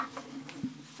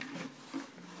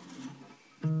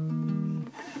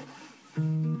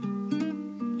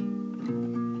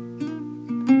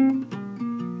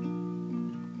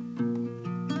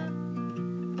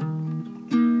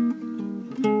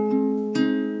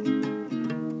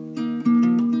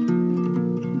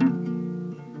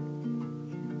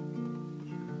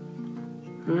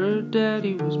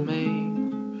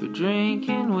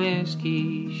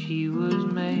husky, she was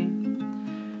made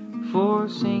for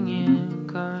singing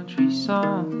country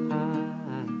songs.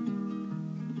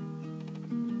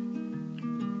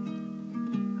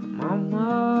 Her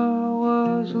mama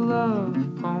was a love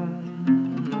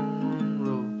poem no one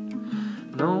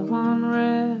wrote, no one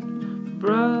read. Her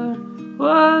brother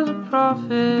was a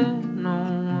prophet, no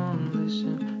one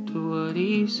listened to what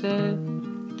he said.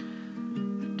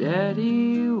 Her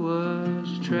daddy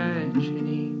was a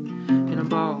tragedy in a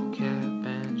ballcap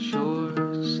and short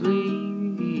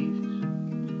sleeves.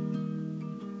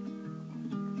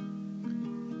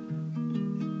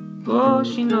 Oh,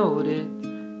 she knowed it,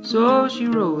 so she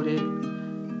wrote it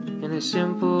in a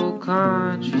simple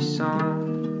country song.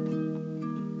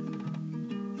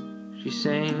 She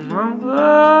sang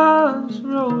Mama's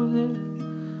roses,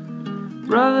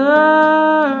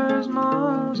 brothers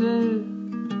Moses,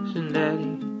 and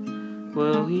Daddy,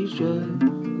 well, he's just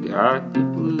got the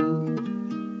blues.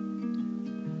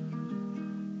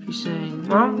 She sang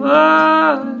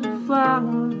Mama's a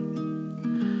flower,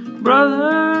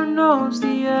 brother knows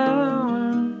the hour,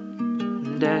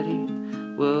 and Daddy,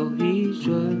 well, he's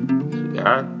just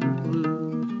got the blues.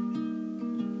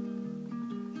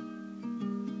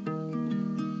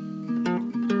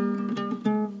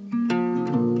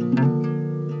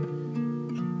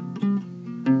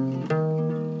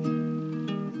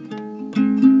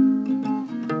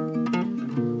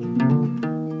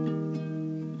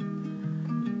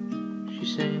 She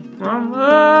sang,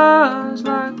 Mama's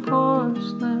like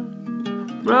porcelain,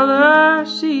 brother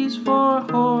sees for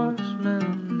horsemen,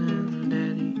 and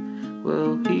Daddy,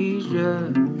 well, he's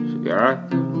just got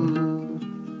the blues.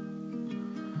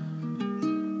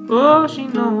 Oh, she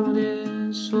knowed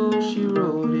it, so she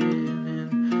wrote it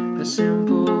in a simple